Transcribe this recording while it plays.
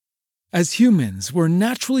As humans, we're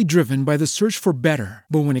naturally driven by the search for better.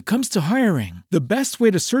 But when it comes to hiring, the best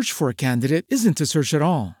way to search for a candidate isn't to search at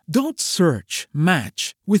all. Don't search,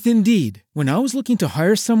 match with Indeed. When I was looking to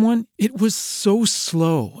hire someone, it was so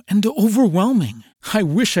slow and overwhelming. I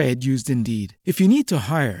wish I had used Indeed. If you need to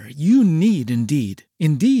hire, you need Indeed.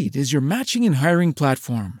 Indeed is your matching and hiring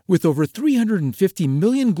platform with over 350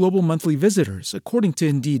 million global monthly visitors, according to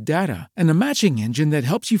Indeed data, and a matching engine that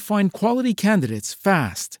helps you find quality candidates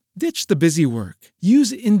fast. Ditch the busy work.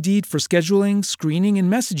 Use Indeed for scheduling, screening,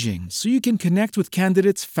 and messaging so you can connect with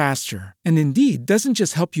candidates faster. And Indeed doesn't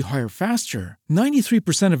just help you hire faster.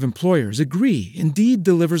 93% of employers agree Indeed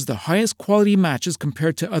delivers the highest quality matches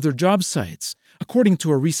compared to other job sites, according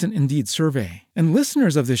to a recent Indeed survey. And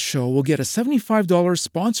listeners of this show will get a $75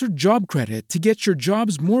 sponsored job credit to get your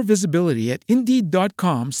jobs more visibility at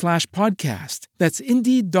Indeed.com/podcast. That's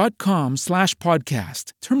Indeed.com/podcast.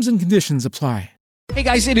 Terms and conditions apply. Hey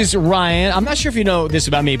guys, it is Ryan. I'm not sure if you know this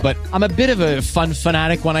about me, but I'm a bit of a fun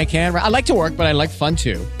fanatic when I can. I like to work, but I like fun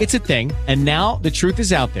too. It's a thing. And now the truth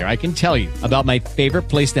is out there. I can tell you about my favorite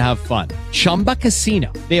place to have fun. Chumba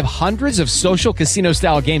Casino. They have hundreds of social casino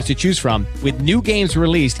style games to choose from with new games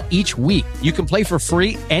released each week. You can play for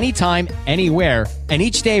free anytime, anywhere. And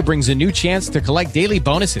each day brings a new chance to collect daily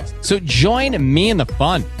bonuses. So join me in the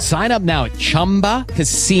fun. Sign up now at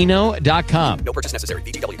ChumbaCasino.com. No purchase necessary.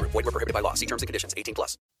 VGW Group. Void where prohibited by law. See terms and conditions.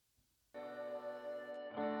 18+.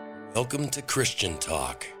 Welcome to Christian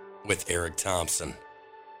Talk with Eric Thompson,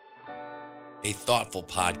 a thoughtful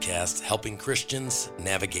podcast helping Christians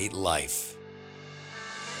navigate life.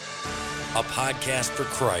 A podcast for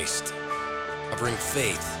Christ, covering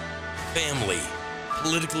faith, family,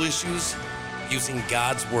 political issues, using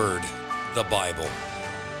God's Word, the Bible.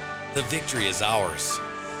 The victory is ours.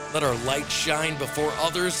 Let our light shine before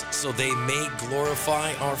others so they may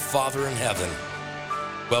glorify our Father in heaven.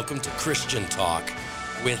 Welcome to Christian Talk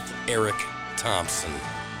with Eric Thompson.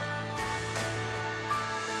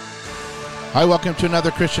 Hi, welcome to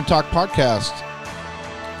another Christian Talk podcast.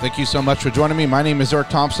 Thank you so much for joining me. My name is Eric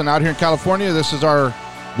Thompson out here in California. This is our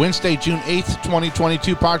Wednesday, June 8th,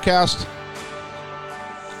 2022 podcast.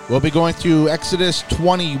 We'll be going through Exodus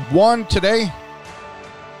 21 today.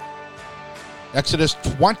 Exodus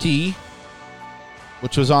 20,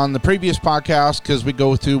 which was on the previous podcast because we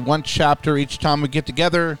go through one chapter each time we get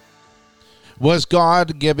together, was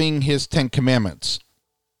God giving his 10 commandments.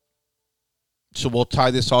 So we'll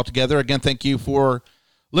tie this all together. Again, thank you for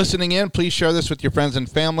listening in. Please share this with your friends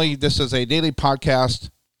and family. This is a daily podcast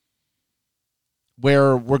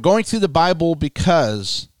where we're going through the Bible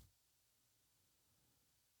because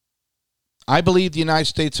I believe the United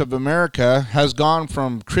States of America has gone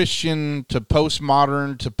from Christian to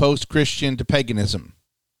postmodern to post-Christian to paganism.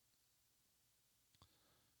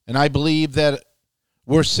 And I believe that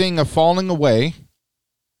we're seeing a falling away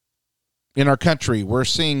in our country. We're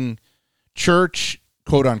seeing church,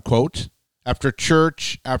 quote unquote, after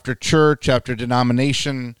church, after church, after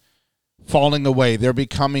denomination falling away. They're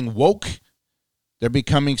becoming woke. They're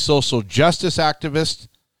becoming social justice activists,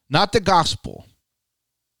 not the gospel.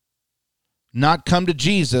 Not come to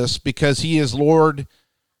Jesus because he is Lord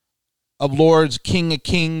of Lords, King of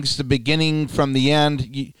Kings, the beginning from the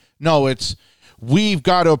end. No, it's we've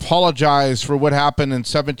got to apologize for what happened in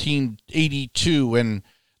 1782, and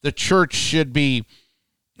the church should be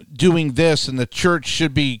doing this, and the church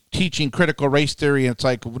should be teaching critical race theory. And it's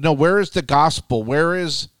like, no, where is the gospel?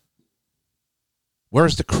 Where's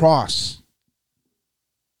the cross?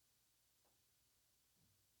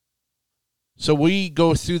 So we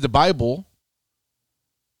go through the Bible.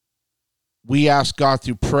 We ask God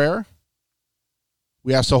through prayer.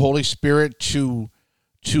 We ask the Holy Spirit to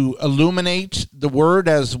illuminate the Word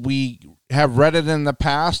as we have read it in the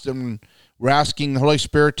past, and we're asking the Holy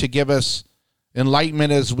Spirit to give us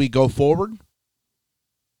enlightenment as we go forward.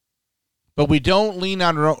 But we don't lean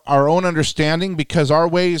on our own understanding because our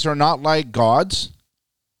ways are not like God's.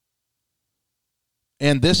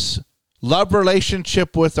 And this love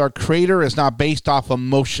relationship with our Creator is not based off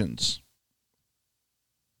emotions.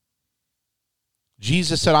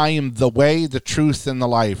 Jesus said, I am the way, the truth, and the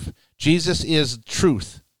life. Jesus is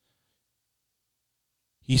truth.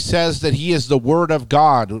 He says that he is the Word of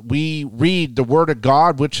God. We read the Word of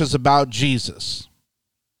God, which is about Jesus.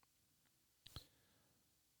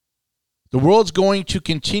 The world's going to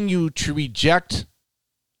continue to reject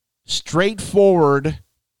straightforward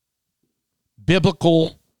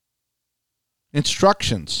biblical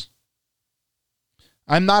instructions.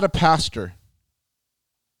 I'm not a pastor.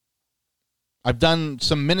 I've done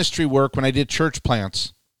some ministry work when I did church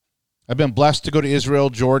plants. I've been blessed to go to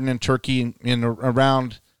Israel, Jordan, and Turkey, and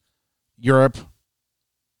around Europe.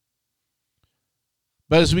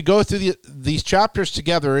 But as we go through these chapters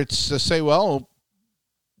together, it's to say, well,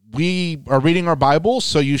 we are reading our Bible,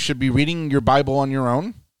 so you should be reading your Bible on your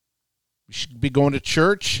own. You should be going to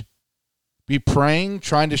church, be praying,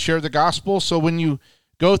 trying to share the gospel. So when you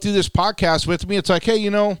go through this podcast with me, it's like, hey,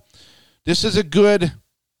 this is a good,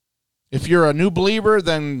 if you're a new believer,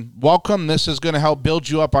 then welcome. This is going to help build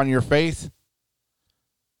you up on your faith.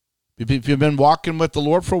 If you've been walking with the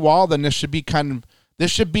Lord for a while, then this should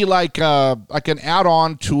be like an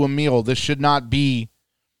add-on to a meal. This should not be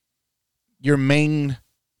your main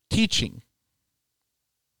teaching.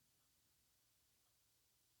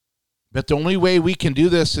 But the only way we can do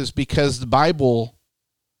this is because the Bible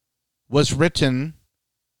was written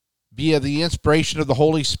via the inspiration of the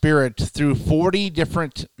Holy Spirit through 40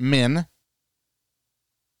 different men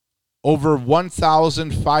over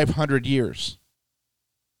 1,500 years.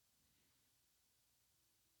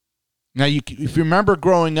 Now, if you remember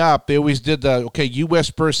growing up, they always did you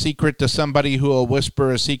whisper a secret to somebody who will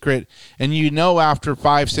whisper a secret, and after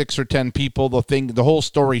 5, 6, or 10 people, the whole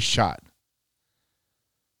story's shot.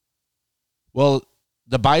 Well,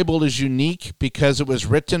 the Bible is unique because it was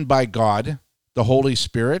written by God, the Holy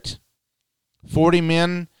Spirit. 40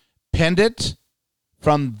 men penned it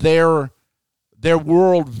from their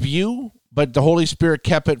world view, but the Holy Spirit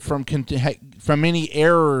kept it from any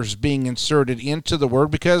errors being inserted into the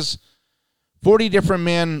word, because 40 different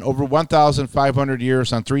men over 1,500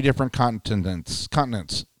 years on 3 different continents.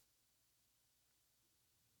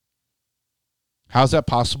 How's that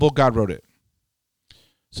possible? God wrote it.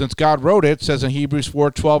 Since God wrote it, says in Hebrews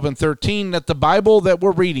 4:12 and 13, that the Bible that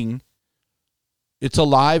we're reading, it's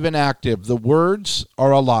alive and active. The words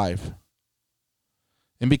are alive.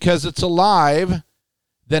 And because it's alive,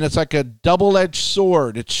 then it's like a double-edged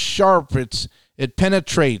sword. It's sharp. It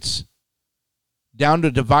penetrates down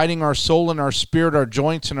to dividing our soul and our spirit, our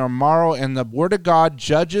joints and our marrow. And the Word of God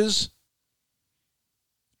judges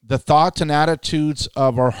the thoughts and attitudes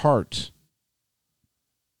of our heart.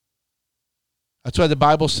 That's why the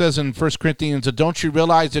Bible says in 1 Corinthians, don't you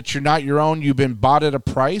realize that you're not your own? You've been bought at a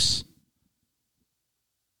price.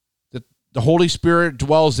 That the Holy Spirit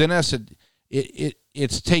dwells in us. He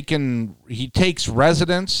takes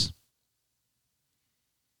residence.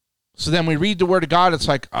 So then we read the Word of God, it's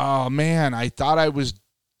like, oh man, I thought I was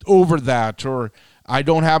over that, or I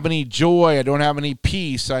don't have any joy, I don't have any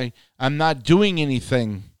peace, I'm not doing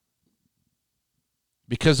anything.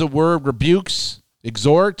 Because the Word rebukes,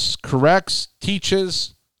 exhorts, corrects,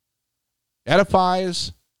 teaches,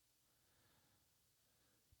 edifies.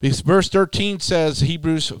 Because verse 13 says,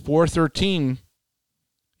 Hebrews 4:13,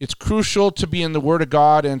 it's crucial to be in the Word of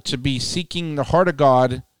God and to be seeking the heart of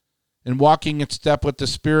God and walking in step with the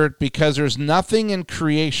Spirit, because there's nothing in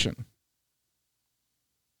creation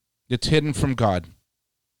that's hidden from God.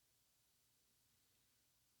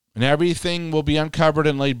 And everything will be uncovered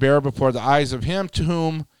and laid bare before the eyes of Him to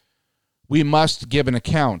whom we must give an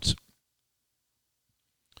account.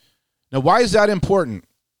 Now, why is that important?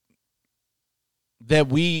 That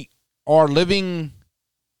we are living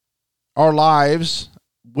our lives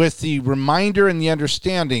with the reminder and the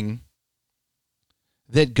understanding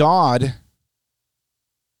that God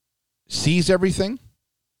sees everything,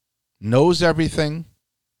 knows everything,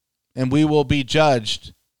 and we will be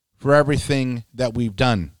judged for everything that we've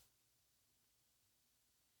done.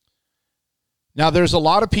 Now, there's a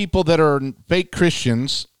lot of people that are fake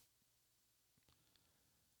Christians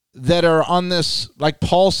that are on this, like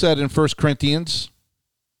Paul said in 1 Corinthians,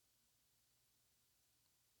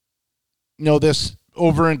 this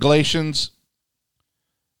over in Galatians,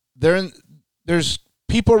 there's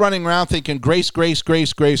people running around thinking grace, grace,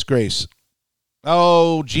 grace, grace, grace.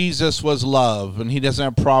 Oh, Jesus was love, and He doesn't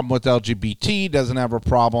have a problem with LGBT, doesn't have a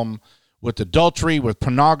problem with adultery, with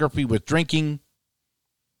pornography, with drinking.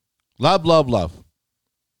 Love, love, love.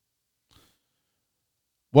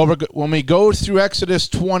 Well, when we go through Exodus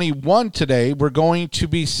 21 today, we're going to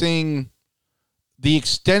be seeing the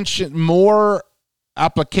extension, more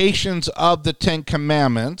applications of the Ten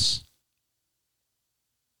Commandments,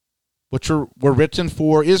 which were written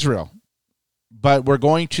for Israel. But we're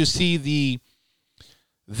going to see the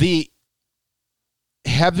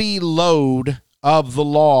heavy load of the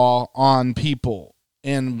law on people.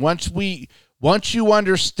 And once you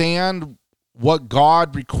understand what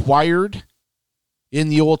God required in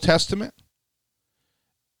the Old Testament,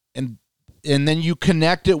 and then you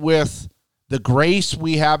connect it with the grace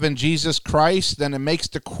we have in Jesus Christ, then it makes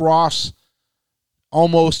the cross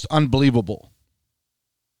almost unbelievable.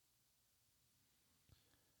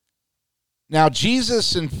 Now,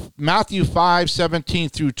 Jesus in Matthew 5:17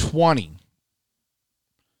 through 20,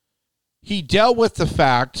 He dealt with the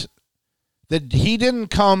fact that he didn't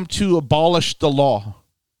come to abolish the law.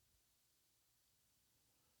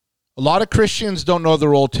 A lot of Christians don't know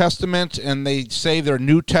their Old Testament, and they say they're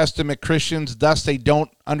New Testament Christians, thus they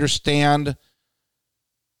don't understand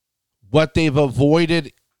what they've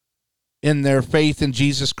avoided in their faith in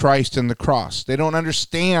Jesus Christ and the cross. They don't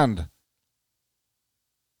understand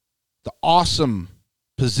the awesome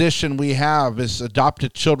position we have as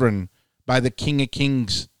adopted children by the King of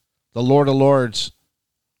Kings, the Lord of Lords.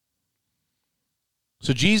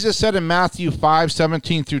 So Jesus said in Matthew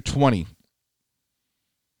 5:17 through 20,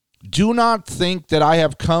 "Do not think that I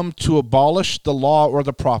have come to abolish the law or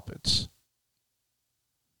the prophets.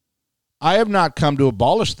 I have not come to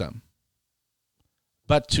abolish them,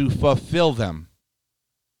 but to fulfill them.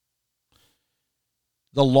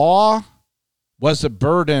 The law was a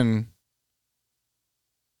burden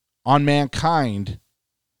on mankind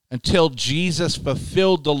until Jesus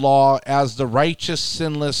fulfilled the law as the righteous,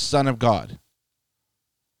 sinless Son of God.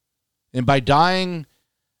 And by dying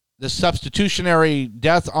the substitutionary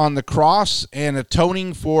death on the cross and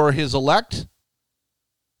atoning for his elect,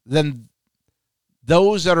 then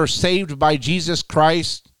those that are saved by Jesus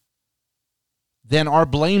Christ then are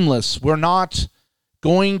blameless. We're not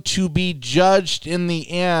going to be judged in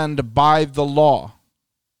the end by the law.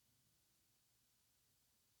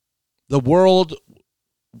 The world,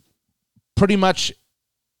 pretty much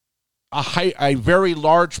a very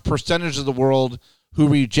large percentage of the world who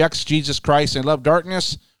rejects Jesus Christ and love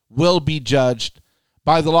darkness will be judged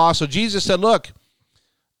by the law. So Jesus said, look,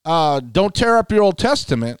 don't tear up your Old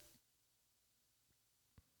Testament,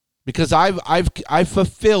 because I've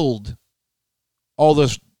fulfilled all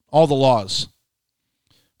the laws.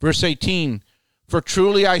 Verse 18, "For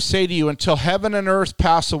truly I say to you, until heaven and earth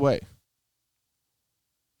pass away,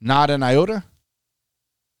 not an iota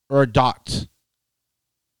or a dot."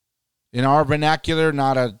 In our vernacular,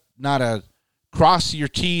 not a cross your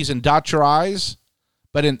T's and dot your I's,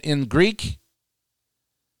 but in Greek,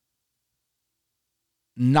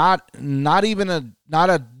 no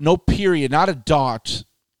period, not a dot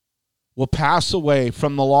will pass away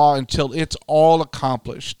from the law until it's all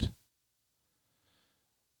accomplished.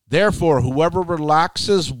 Therefore, whoever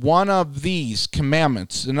relaxes one of these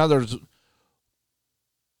commandments, in other words,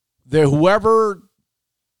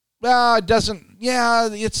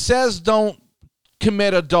 it says don't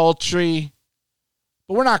commit adultery,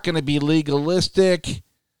 but we're not going to be legalistic.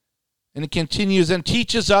 And it continues, and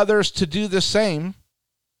teaches others to do the same,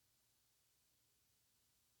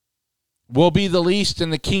 will be the least in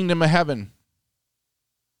the kingdom of heaven.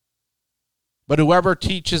 But whoever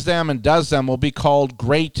teaches them and does them will be called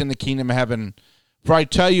great in the kingdom of heaven. For I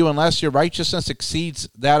tell you, unless your righteousness exceeds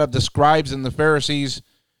that of the scribes and the Pharisees,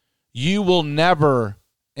 you will never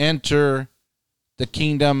enter the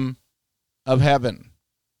kingdom of heaven.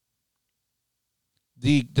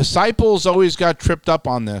 The disciples always got tripped up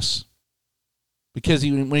on this, because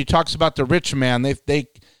when he talks about the rich man,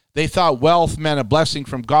 they thought wealth meant a blessing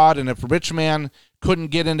from God, and if a rich man couldn't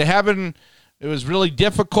get into heaven, it was really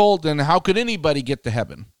difficult, and how could anybody get to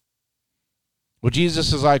heaven? Well,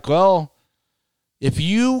 Jesus is like, well, if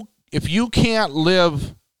you can't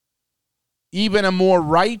live even a more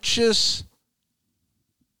righteous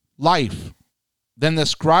life than the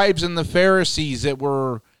scribes and the Pharisees that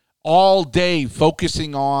were all day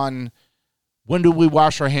focusing on when do we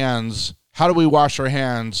wash our hands, how do we wash our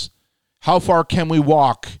hands, how far can we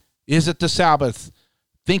walk, is it the Sabbath,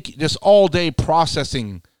 think just all day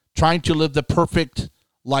processing, trying to live the perfect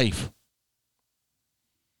life.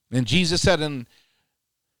 And Jesus said,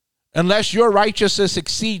 unless your righteousness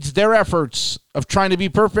exceeds their efforts of trying to be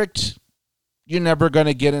perfect, you're never going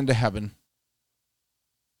to get into heaven.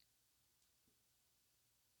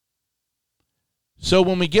 So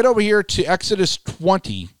when we get over here to Exodus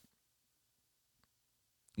 20,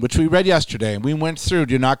 which we read yesterday, and we went through,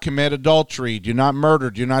 do not commit adultery, do not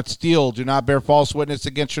murder, do not steal, do not bear false witness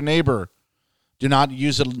against your neighbor, do not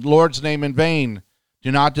use the Lord's name in vain,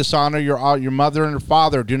 do not dishonor your mother and your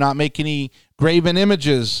father, do not make any graven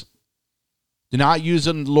images, do not use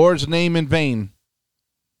the Lord's name in vain.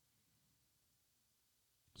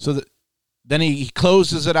 So then he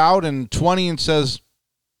closes it out in 20 and says,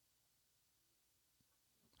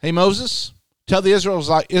 hey, Moses, tell the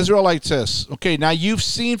Israelites this. Okay, now you've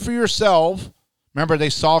seen for yourself, remember they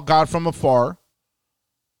saw God from afar,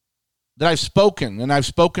 that I've spoken, and I've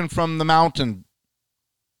spoken from the mountain,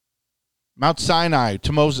 Mount Sinai,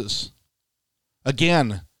 to Moses.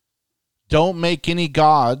 Again, don't make any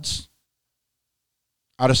gods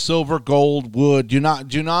out of silver, gold, wood. Do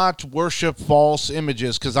not worship false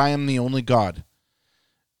images, because I am the only God.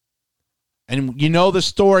 And you know the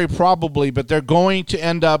story probably, but they're going to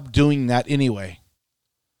end up doing that anyway,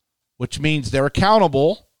 which means they're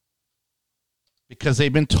accountable because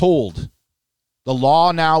they've been told. The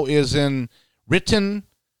law now is in written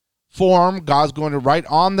form. God's going to write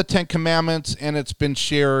on the 10 Commandments, and it's been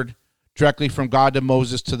shared directly from God to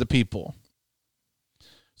Moses to the people.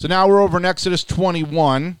 So now we're over in Exodus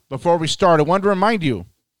 21. Before we start, I wanted to remind you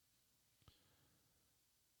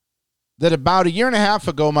that about a year and a half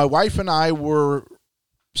ago, my wife and I were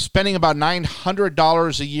spending about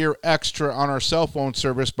 $900 a year extra on our cell phone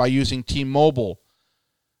service by using T-Mobile.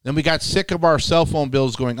 Then we got sick of our cell phone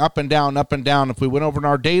bills going up and down, up and down. If we went over in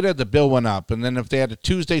our data, the bill went up. And then if they had a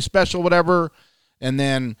Tuesday special, whatever, and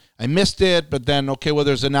then I missed it, but then, okay, well,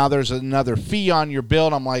 there's another fee on your bill.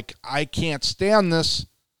 And I'm like, I can't stand this.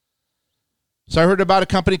 So I heard about a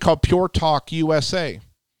company called Pure Talk USA.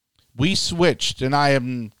 We switched, and I have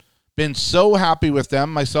been so happy with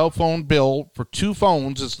them. My cell phone bill for 2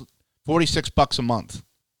 phones is $46 a month.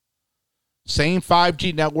 Same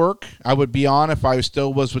 5G network I would be on if I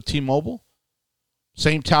still was with T-Mobile.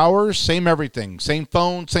 Same towers, same everything. Same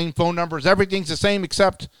phone numbers. Everything's the same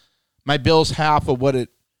except my bill's half of what it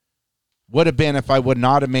would have been if I would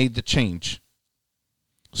not have made the change.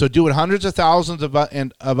 So do what hundreds of thousands of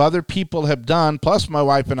other people have done, plus my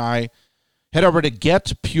wife and I, head over to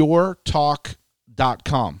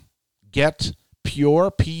getpuretalk.com. Get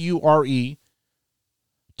Pure, P-U-R-E,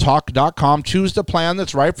 talk.com. Choose the plan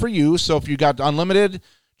that's right for you. So if you got unlimited,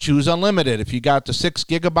 choose unlimited. If you got the 6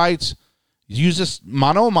 gigabytes, use this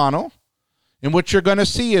mano a mano. And what you're going to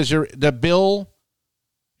see is the bill,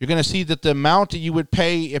 you're going to see that the amount that you would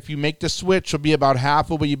pay if you make the switch will be about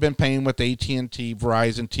half of what you've been paying with AT&T,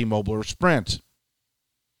 Verizon, T-Mobile, or Sprint.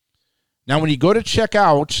 Now, when you go to check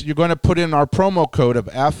out, you're going to put in our promo code of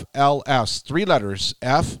FLS, 3 letters,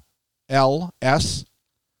 FLS.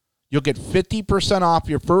 You'll get 50% off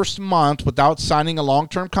your first month without signing a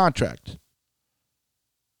long-term contract.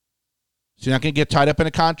 So you're not going to get tied up in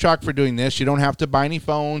a contract for doing this. You don't have to buy any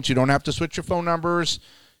phones. You don't have to switch your phone numbers.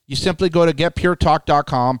 You simply go to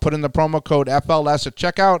getpuretalk.com, put in the promo code FLS at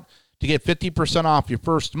checkout to get 50% off your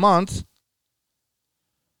first month.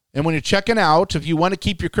 And when you're checking out, if you want to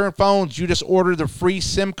keep your current phones, you just order the free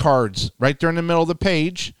SIM cards right there in the middle of the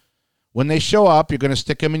page. When they show up, you're going to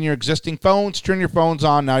stick them in your existing phones, turn your phones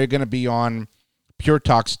on. Now you're going to be on Pure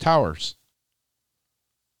Talk's towers,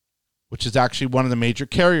 which is actually one of the major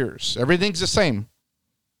carriers. Everything's the same.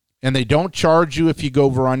 And they don't charge you if you go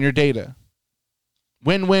over on your data.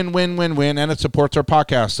 Win, win, win, win, win. And it supports our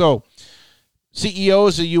podcast. So CEO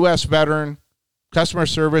is a U.S. veteran. Customer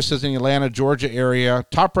service is in the Atlanta, Georgia area.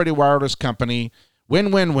 Top-rated wireless company.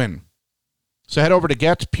 Win, win, win. So head over to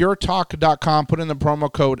getpuretalk.com, put in the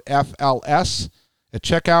promo code FLS at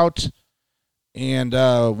checkout, and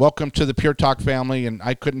welcome to the Pure Talk family, and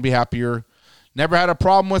I couldn't be happier. Never had a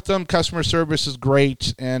problem with them. Customer service is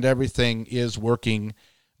great, and everything is working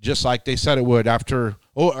just like they said it would. I think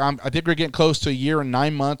we're getting close to a year and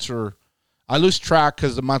 9 months, or I lose track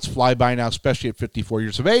because the months fly by now, especially at 54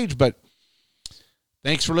 years of age, but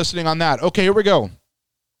thanks for listening on that. Okay, here we go.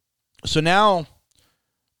 So now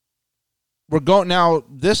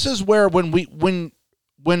this is where when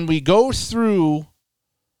we go through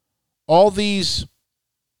all these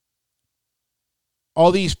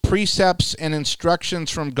precepts and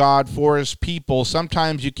instructions from God for his people,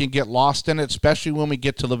 sometimes you can get lost in it, especially when we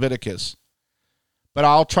get to Leviticus. But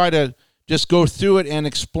I'll try to just go through it and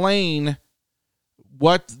explain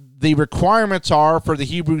what the requirements are for the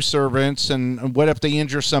Hebrew servants and what if they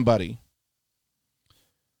injure somebody.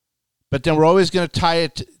 But then we're always going to tie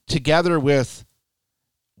it together with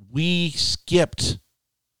we skipped.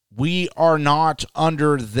 We are not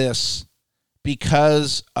under this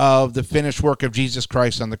because of the finished work of Jesus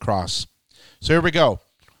Christ on the cross. So here we go.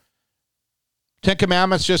 10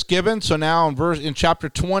 Commandments just given. So now in chapter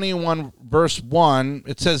 21, verse 1,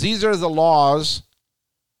 it says, these are the laws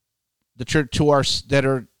that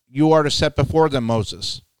you are to set before them,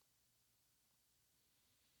 Moses.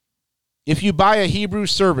 If you buy a Hebrew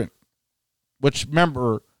servant, which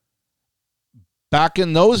remember, back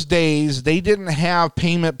in those days, they didn't have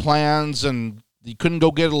payment plans and you couldn't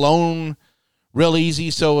go get a loan real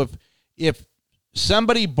easy. So if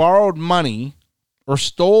somebody borrowed money or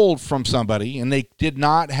stole from somebody and they did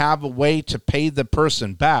not have a way to pay the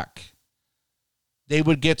person back, they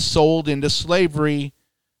would get sold into slavery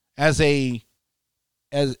as a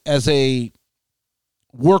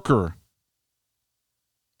worker.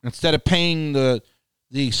 Instead of paying the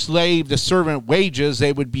servant wages,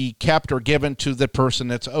 they would be kept or given to the person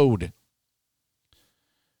that's owed.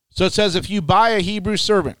 So it says if you buy a Hebrew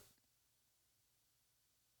servant,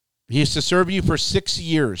 He is to serve you for 6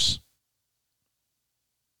 years.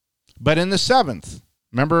 But in the seventh,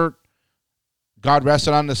 remember, God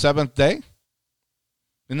rested on the seventh day?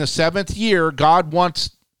 In the seventh year, God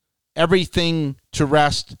wants everything to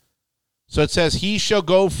rest. So it says, he shall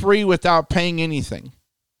go free without paying anything.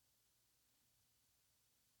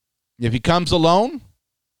 If he comes alone,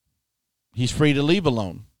 he's free to leave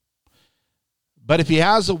alone. But if he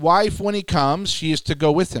has a wife when he comes, she is to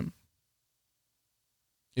go with him.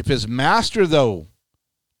 If his master, though,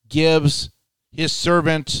 gives his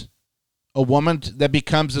servant a woman that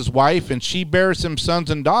becomes his wife, and she bears him sons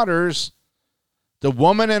and daughters, the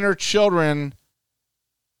woman and her children,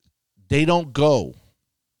 they don't go.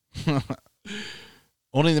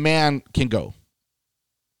 Only the man can go.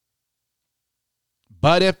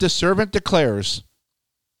 But if the servant declares,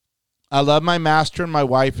 I love my master and my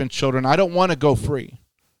wife and children, I don't want to go free,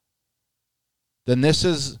 then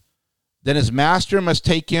his master must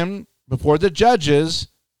take him before the judges.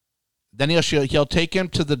 Then he'll take him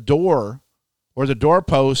to the door or the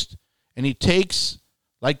doorpost, and he takes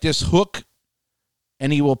like this hook,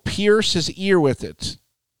 and he will pierce his ear with it.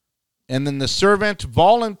 And then the servant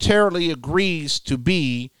voluntarily agrees to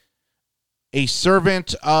be a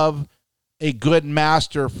servant of a good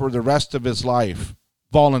master for the rest of his life,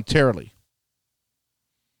 voluntarily.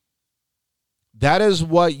 That is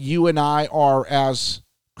what you and I are as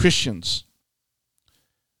Christians.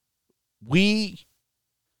 We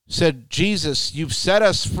said, Jesus, you've set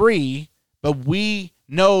us free, but we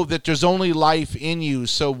know that there's only life in you.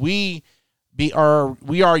 So we are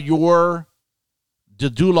your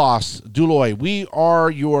douloi. We are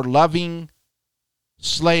your loving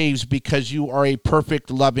slaves because you are a perfect,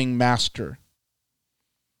 loving master.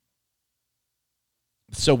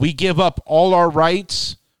 So we give up all our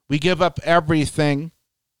rights. We give up everything.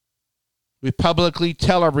 We publicly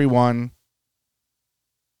tell everyone.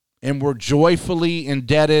 And we're joyfully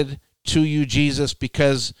indebted to you, Jesus,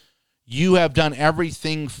 because you have done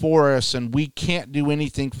everything for us, and we can't do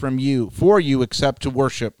anything for you except to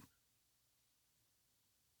worship.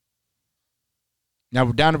 Now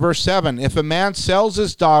we're down to verse 7. If a man sells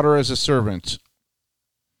his daughter as a servant,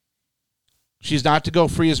 she's not to go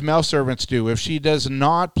free as male servants do. If she does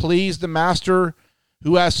not please the master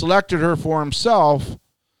who has selected her for himself.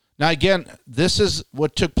 Now again, this is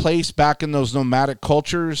what took place back in those nomadic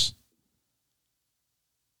cultures.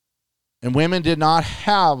 And women did not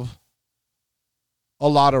have a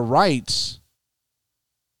lot of rights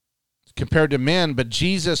compared to men. But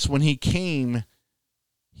Jesus, when he came,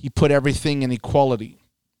 he put everything in equality.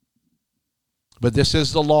 But this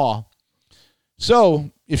is the law.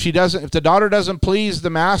 So if the daughter doesn't please the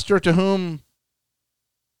master to whom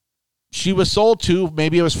she was sold to,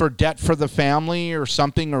 maybe it was for debt for the family or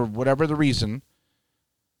something, or whatever the reason,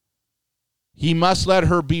 he must let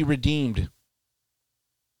her be redeemed.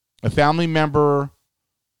 A family member,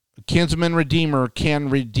 a kinsman redeemer, can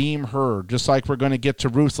redeem her, just like we're going to get to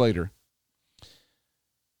Ruth later.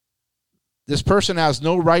 This person has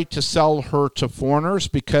no right to sell her to foreigners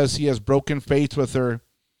because he has broken faith with her.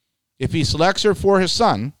 If he selects her for his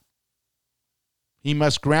son, he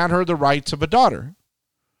must grant her the rights of a daughter.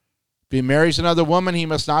 If he marries another woman, he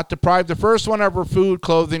must not deprive the first one of her food,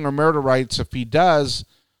 clothing, or marital rights. If he does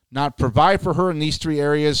not provide for her in these three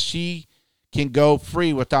areas, she can go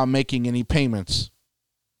free without making any payments.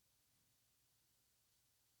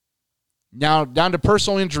 Now, down to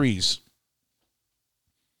personal injuries.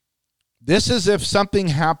 This is if something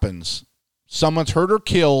happens. Someone's hurt or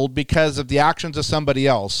killed because of the actions of somebody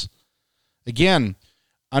else. Again,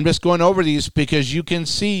 I'm just going over these because you can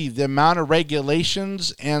see the amount of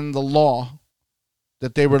regulations and the law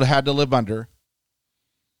that they had to live under.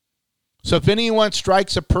 So if anyone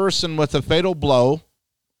strikes a person with a fatal blow,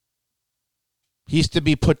 he's to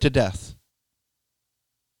be put to death.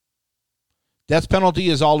 Death penalty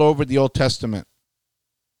is all over the Old Testament.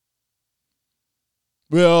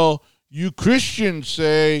 Well, you Christians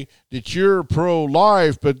say that you're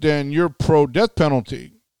pro-life, but then you're pro-death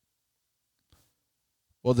penalty.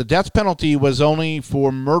 Well, the death penalty was only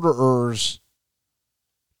for murderers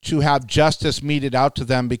to have justice meted out to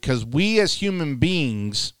them, because we as human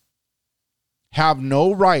beings have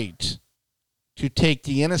no right to take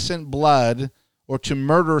the innocent blood or to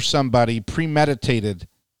murder somebody premeditated.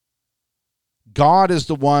 God is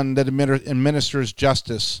the one that administers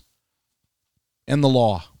justice and the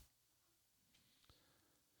law.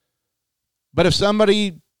 But if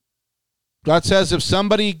somebody, God says, if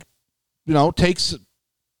somebody,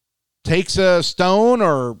 takes a stone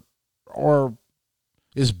or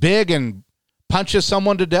is big and punches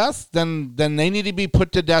someone to death, then they need to be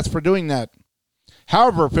put to death for doing that.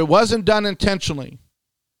 However, if it wasn't done intentionally,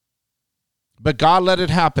 but God let it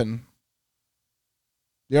happen.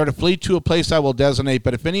 They are to flee to a place I will designate.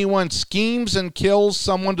 But if anyone schemes and kills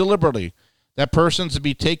someone deliberately, that person's to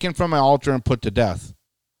be taken from my altar and put to death.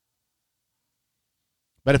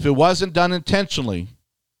 But if it wasn't done intentionally,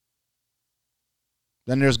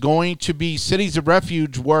 then there's going to be cities of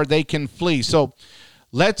refuge where they can flee. So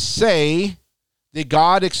let's say that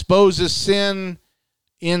God exposes sin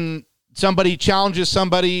in somebody, challenges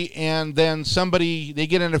somebody, and then they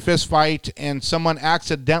get in a fist fight and someone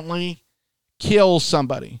accidentally kills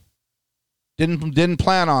somebody. Didn't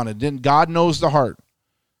plan on it. God knows the heart.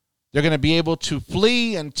 They're going to be able to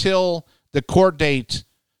flee until the court date,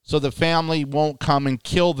 so the family won't come and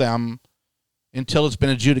kill them until it's been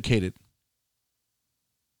adjudicated.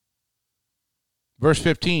 Verse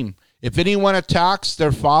 15, if anyone attacks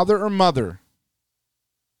their father or mother,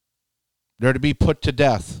 they're to be put to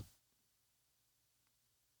death.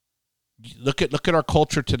 Look at our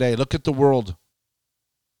culture today. Look at the world.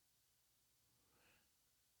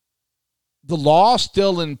 The law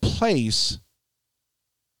still in place.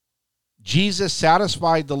 Jesus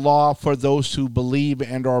satisfied the law for those who believe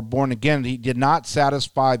and are born again. He did not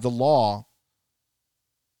satisfy the law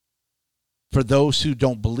for those who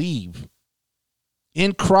don't believe.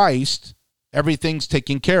 In Christ, everything's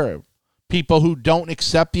taken care of. People who don't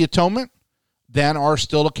accept the atonement then are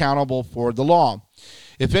still accountable for the law.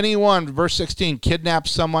 If anyone, verse 16,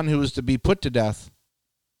 kidnaps someone who is to be put to death.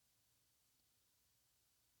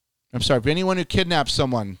 If anyone who kidnaps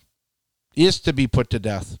someone is to be put to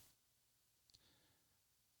death,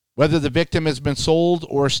 whether the victim has been sold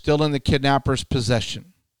or still in the kidnapper's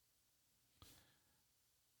possession.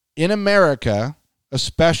 In America,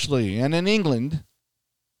 especially, and in England,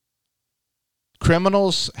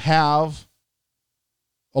 criminals have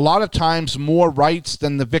a lot of times more rights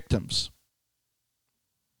than the victims.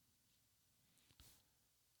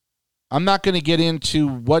 I'm not going to get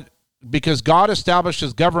into because God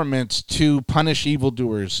establishes governments to punish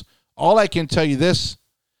evildoers. All I can tell you this,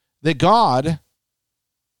 that God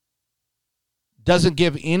doesn't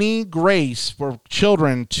give any grace for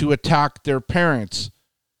children to attack their parents.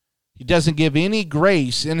 He doesn't give any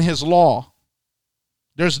grace in his law.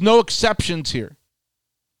 There's no exceptions here.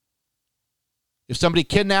 If somebody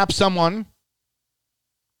kidnaps someone,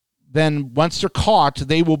 then once they're caught,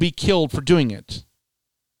 they will be killed for doing it.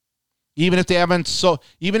 Even if they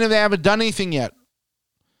haven't done anything yet.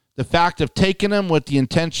 The fact of taking them with the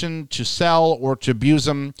intention to sell or to abuse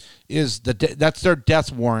them that's their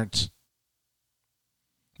death warrant.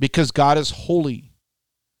 Because God is holy.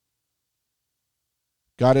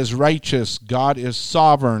 God is righteous. God is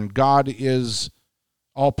sovereign. God is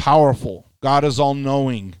all-powerful. God is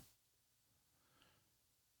all-knowing.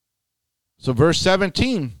 So verse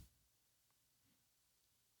 17.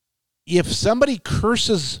 If somebody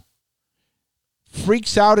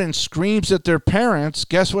freaks out and screams at their parents,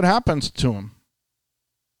 guess what happens to them?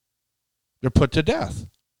 They're put to death.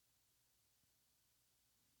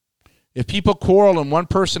 If people quarrel and one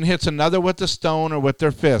person hits another with a stone or with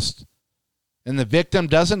their fist, and the victim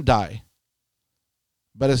doesn't die,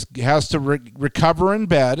 but has to recover in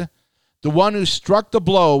bed, the one who struck the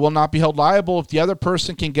blow will not be held liable if the other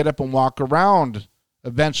person can get up and walk around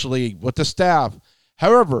eventually with the staff.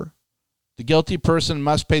 However, the guilty person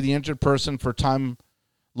must pay the injured person for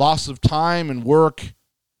loss of time and work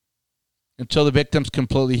until the victim's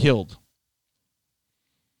completely healed.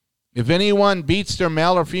 If anyone beats their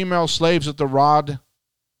male or female slaves with the rod,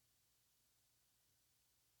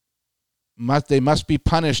 they must be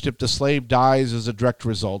punished if the slave dies as a direct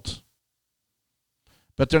result.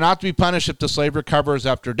 But they're not to be punished if the slave recovers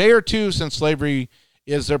after a day or two, since slavery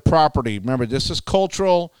is their property. Remember, this is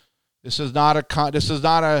cultural. I'm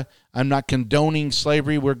not condoning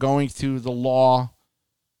slavery. We're going through the law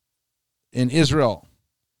in Israel.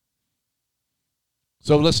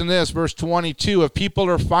 So listen to this, verse 22. If people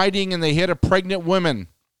are fighting and they hit a pregnant woman,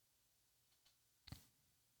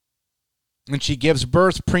 and she gives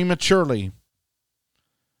birth prematurely,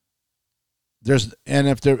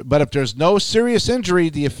 if there's no serious injury,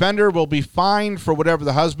 the offender will be fined for whatever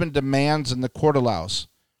the husband demands and the court allows.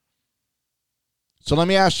 So let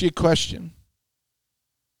me ask you a question.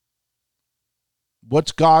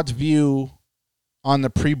 What's God's view on the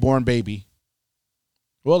preborn baby?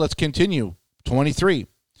 Well, let's continue. 23.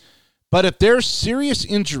 But if there's serious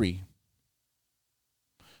injury,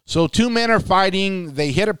 so two men are fighting,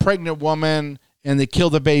 they hit a pregnant woman, and they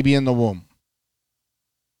kill the baby in the womb.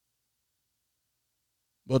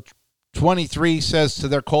 Well, 23 says to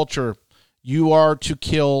their culture, you are to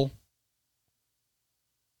kill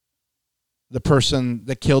the person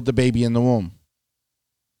that killed the baby in the womb.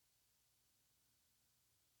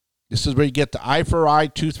 This is where you get the eye for eye,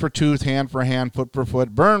 tooth for tooth, hand for hand, foot for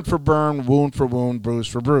foot, burn for burn, wound for wound, bruise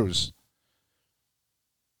for bruise.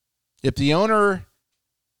 If an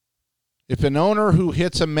owner who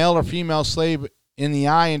hits a male or female slave in the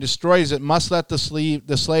eye and destroys it must let the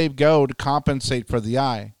slave go to compensate for the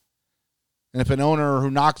eye. And if an owner who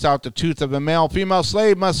knocks out the tooth of a male or female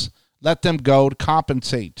slave must let them go to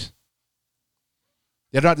compensate.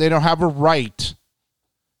 They don't have a right.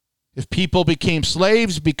 If people became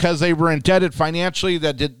slaves because they were indebted financially,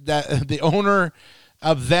 that the owner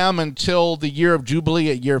of them until the year of Jubilee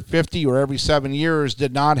at year 50 or every 7 years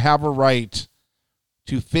did not have a right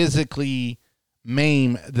to physically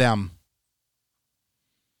maim them.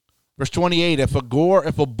 Verse 28, if a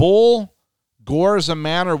bull gores a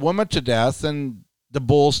man or woman to death, then the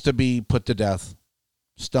bull's to be put to death,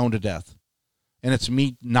 stoned to death, and its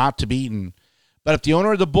meat not to be eaten. But if the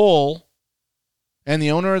owner of the bull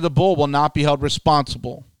will not be held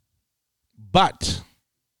responsible. But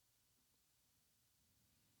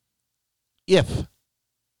if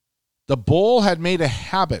the bull had made a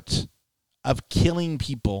habit of killing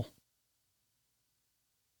people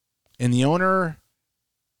and the owner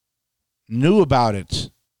knew about it,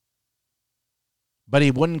 but he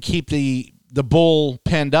wouldn't keep the bull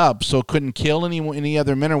penned up so it couldn't kill any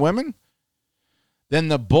other men or women, then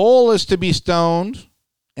the bull is to be stoned,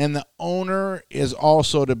 and the owner is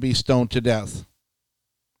also to be stoned to death.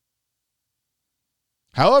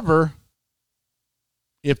 However,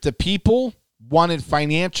 if the people wanted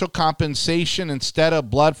financial compensation instead of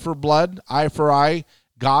blood for blood, eye for eye,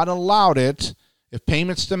 God allowed it. If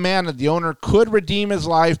payments demanded, the owner could redeem his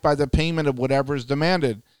life by the payment of whatever is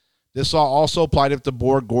demanded. This also applied if the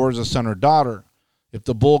bull gores a son or daughter. If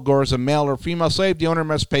the bull gores a male or female slave, the owner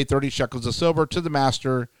must pay 30 shekels of silver to the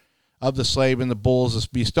master of the slave, and the bull is to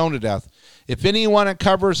be stoned to death. If anyone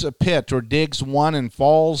uncovers a pit or digs one and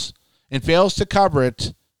fails to cover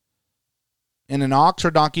it, and an ox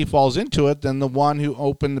or donkey falls into it, then the one who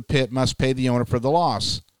opened the pit must pay the owner for the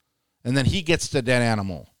loss. And then he gets the dead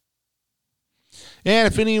animal. And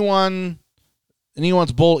if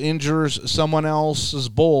anyone's bull injures someone else's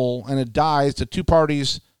bull and it dies, the two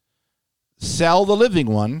parties sell the living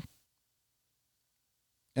one,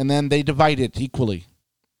 and then they divide it equally.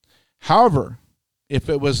 However, if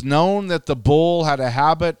it was known that the bull had a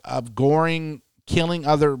habit of killing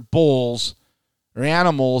other bulls or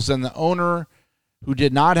animals, then the owner who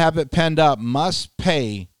did not have it penned up must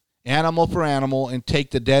pay animal for animal and take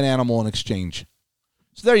the dead animal in exchange.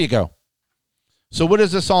 So there you go. So what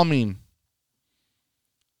does this all mean?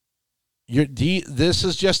 This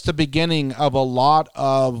is just the beginning of a lot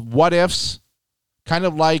of what ifs, kind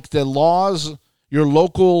of like the laws, your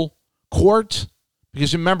local court.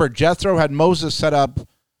 Because remember, Jethro had Moses set up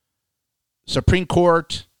Supreme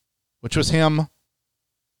Court, which was him,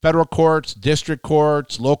 federal courts, district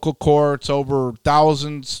courts, local courts, over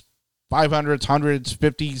thousands, 500s, hundreds,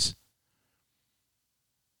 50s.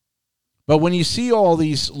 But when you see all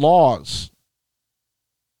these laws,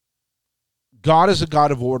 God is a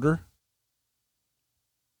God of order.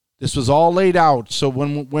 This was all laid out. So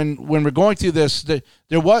when we're going through this,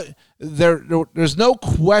 there's no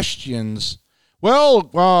questions. Well,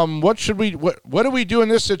 what do we do in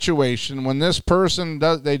this situation when this person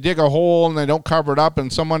they dig a hole and they don't cover it up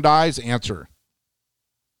and someone dies? Answer.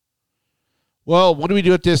 Well, what do we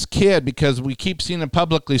do with this kid because we keep seeing him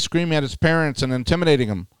publicly screaming at his parents and intimidating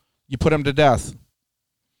him? You put him to death.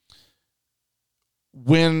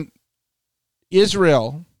 When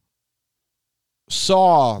Israel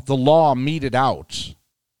saw the law meted out,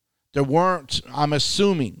 I'm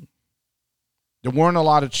assuming, there weren't a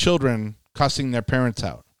lot of children cussing their parents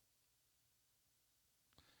out.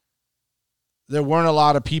 There weren't a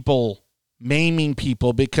lot of people maiming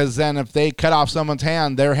people, because then if they cut off someone's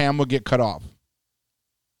hand, their hand would get cut off.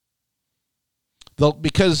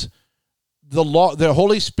 Because the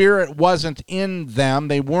Holy Spirit wasn't in them.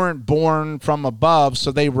 They weren't born from above,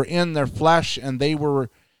 so they were in their flesh, and they were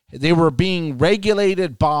being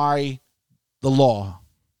regulated by the law.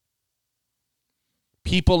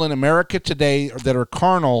 People in America today that are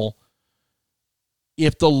carnal,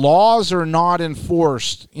 if the laws are not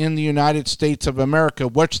enforced in the United States of America,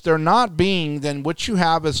 which they're not being, then what you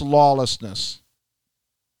have is lawlessness.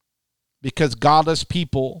 Because godless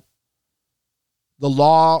people, the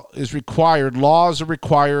laws are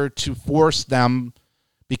required to force them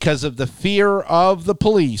because of the fear of the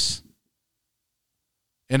police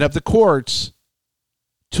and of the courts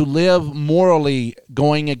to live morally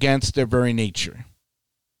going against their very nature.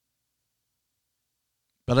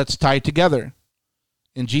 But let's tie it together.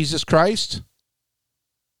 In Jesus Christ,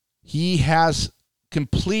 he has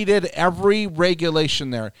completed every regulation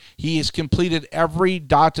there. He has completed every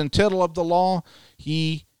dot and tittle of the law.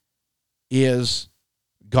 He is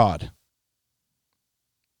God.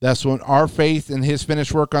 That's when our faith in his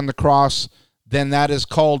finished work on the cross, then that is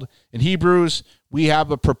called, in Hebrews, we have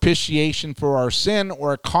a propitiation for our sin,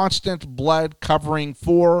 or a constant blood covering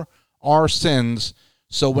for our sins.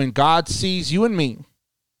 So when God sees you and me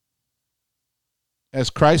as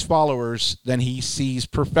Christ followers, then he sees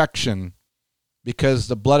perfection, because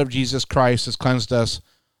the blood of Jesus Christ has cleansed us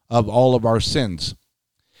of all of our sins.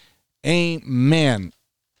 Amen.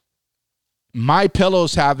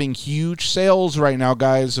 MyPillow's having huge sales right now,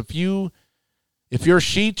 guys. If your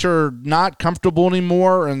sheets are not comfortable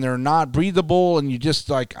anymore and they're not breathable and you just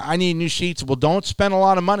like, I need new sheets, well, don't spend a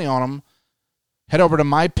lot of money on them. Head over to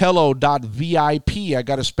mypillow.vip. I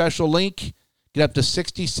got a special link. Get up to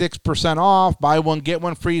 66% off. Buy one, get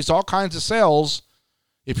one free. It's all kinds of sales.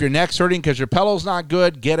 If your neck's hurting because your pillow's not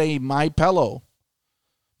good, get a MyPillow.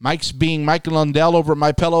 Michael Lundell over at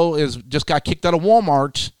MyPillow just got kicked out of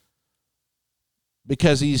Walmart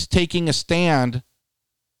because he's taking a stand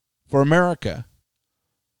for America.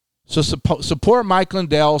 So support Mike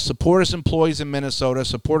Lindell, support his employees in Minnesota,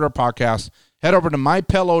 support our podcast. Head over to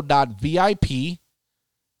mypillow.vip.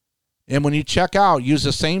 And when you check out, use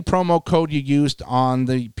the same promo code you used on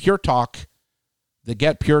the Pure Talk, the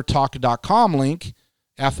getpuretalk.com link,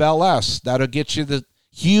 FLS. That'll get you the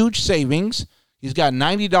huge savings. He's got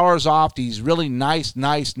 $90 off these really nice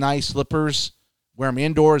slippers. Wear them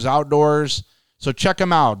indoors, outdoors. So check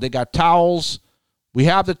them out. They got towels. We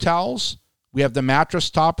have the towels. We have the mattress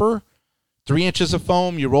topper. 3 inches of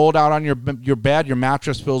foam. You roll it out on your bed. Your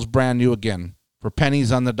mattress feels brand new again for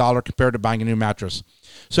pennies on the dollar compared to buying a new mattress.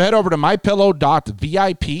 So head over to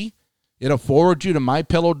mypillow.vip. It'll forward you to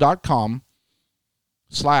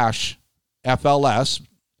mypillow.com/FLS.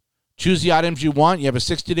 Choose the items you want. You have a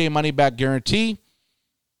 60-day money-back guarantee.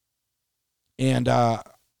 And I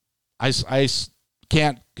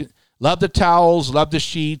can't... Love the towels, love the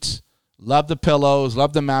sheets, love the pillows,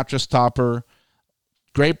 love the mattress topper.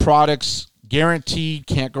 Great products, guaranteed,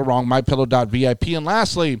 can't go wrong. MyPillow.vip. And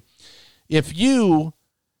lastly, if you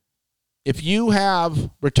have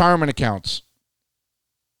retirement accounts,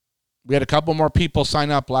 we had a couple more people sign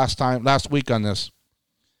up last week on this.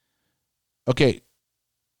 Okay,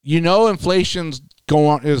 inflation's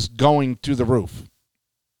is going through the roof.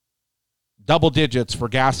 Double digits for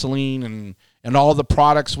gasoline and all the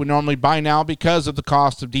products we normally buy now because of the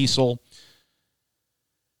cost of diesel.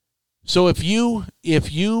 So if you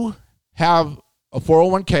have a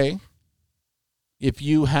 401k, if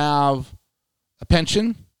you have a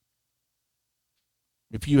pension,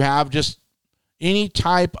 if you have just any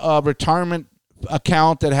type of retirement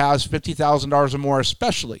account that has $50,000 or more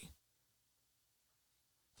especially,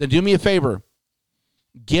 then do me a favor.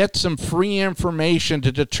 Get some free information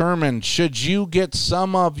to determine should you get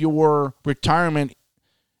some of your retirement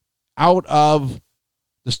out of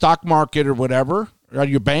the stock market or whatever, or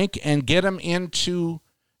your bank, and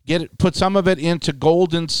put some of it into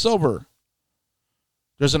gold and silver.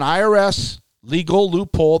 There's an IRS legal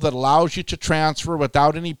loophole that allows you to transfer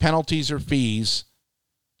without any penalties or fees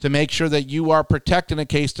to make sure that you are protected in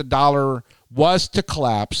case the dollar was to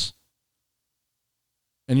collapse,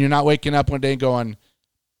 and you're not waking up one day and going,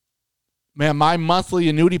 man, my monthly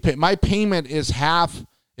annuity my payment is half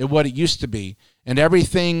of what it used to be, and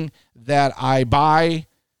everything that I buy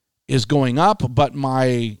is going up, but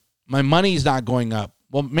my money's not going up.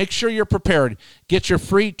 Well, make sure you're prepared. Get your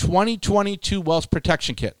free 2022 Wealth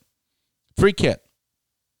Protection Kit. Free kit.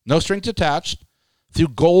 No strings attached. Through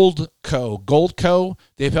Goldco. Goldco,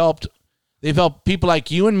 they've helped people like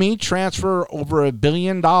you and me transfer over $1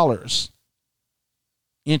 billion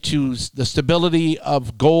into the stability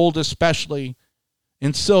of gold, especially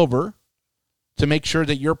in silver, to make sure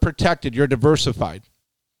that you're protected, you're diversified.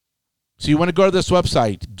 So you want to go to this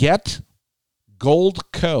website,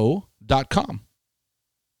 getgoldco.com.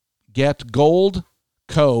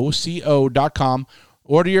 Getgoldco.com.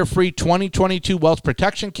 Order your free 2022 Wealth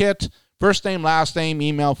Protection Kit. First name, last name,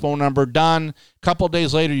 email, phone number, done. A couple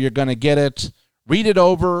days later, you're going to get it. Read it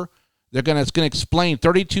over. It's going to explain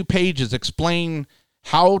 32 pages, explain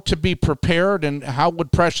how to be prepared and how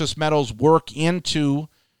would precious metals work into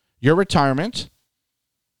your retirement.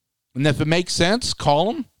 And if it makes sense,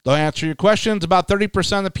 call them. They'll answer your questions. About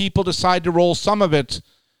 30% of the people decide to roll some of it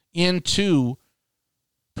into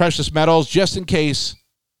precious metals just in case.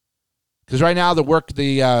 Because right now the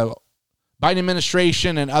Biden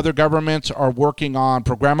administration and other governments are working on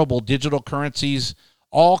programmable digital currencies.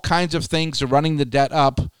 All kinds of things are running the debt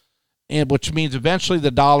up. and which means eventually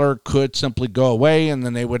the dollar could simply go away, and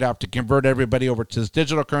then they would have to convert everybody over to this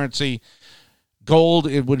digital currency. Gold,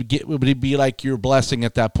 it would be like your blessing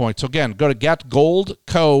at that point. So again, go to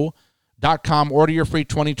getgoldco.com, order your free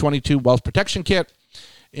 2022 wealth protection kit.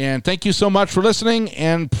 And thank you so much for listening,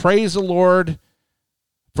 and praise the Lord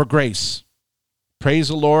for grace. Praise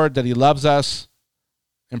the Lord that he loves us,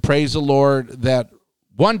 and praise the Lord that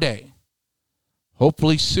one day,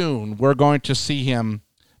 hopefully soon, we're going to see him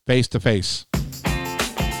face to face.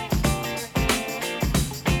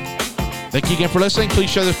 Thank you again for listening. Please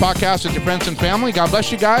share this podcast with your friends and family. God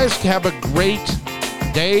bless you guys. Have a great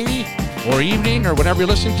day or evening or whenever you're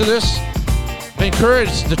listening to this. I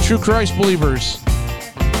encourage the true Christ believers.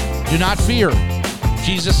 Do not fear.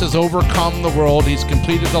 Jesus has overcome the world. He's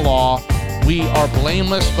completed the law. We are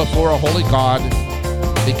blameless before a holy God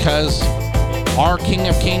because our King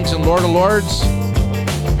of Kings and Lord of Lords,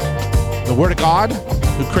 the Word of God,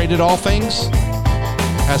 who created all things,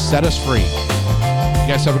 has set us free. You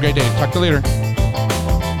guys have a great day. Talk to you later.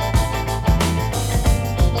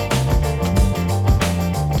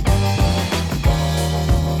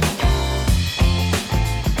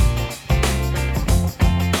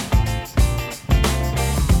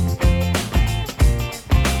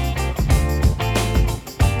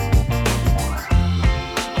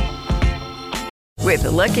 With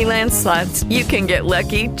the Lucky Land Slots, you can get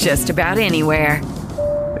lucky just about anywhere.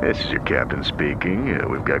 This is your captain speaking.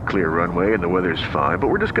 We've got clear runway and the weather's fine, but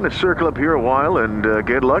we're just going to circle up here a while and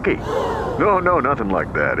get lucky. No, nothing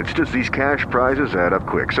like that. It's just these cash prizes add up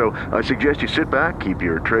quick. So I suggest you sit back, keep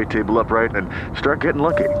your tray table upright, and start getting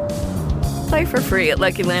lucky. Play for free at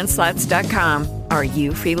LuckyLandSlots.com. Are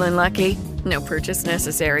you feeling lucky? No purchase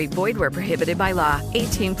necessary. Void where prohibited by law.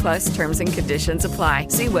 18+ terms and conditions apply.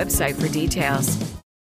 See website for details.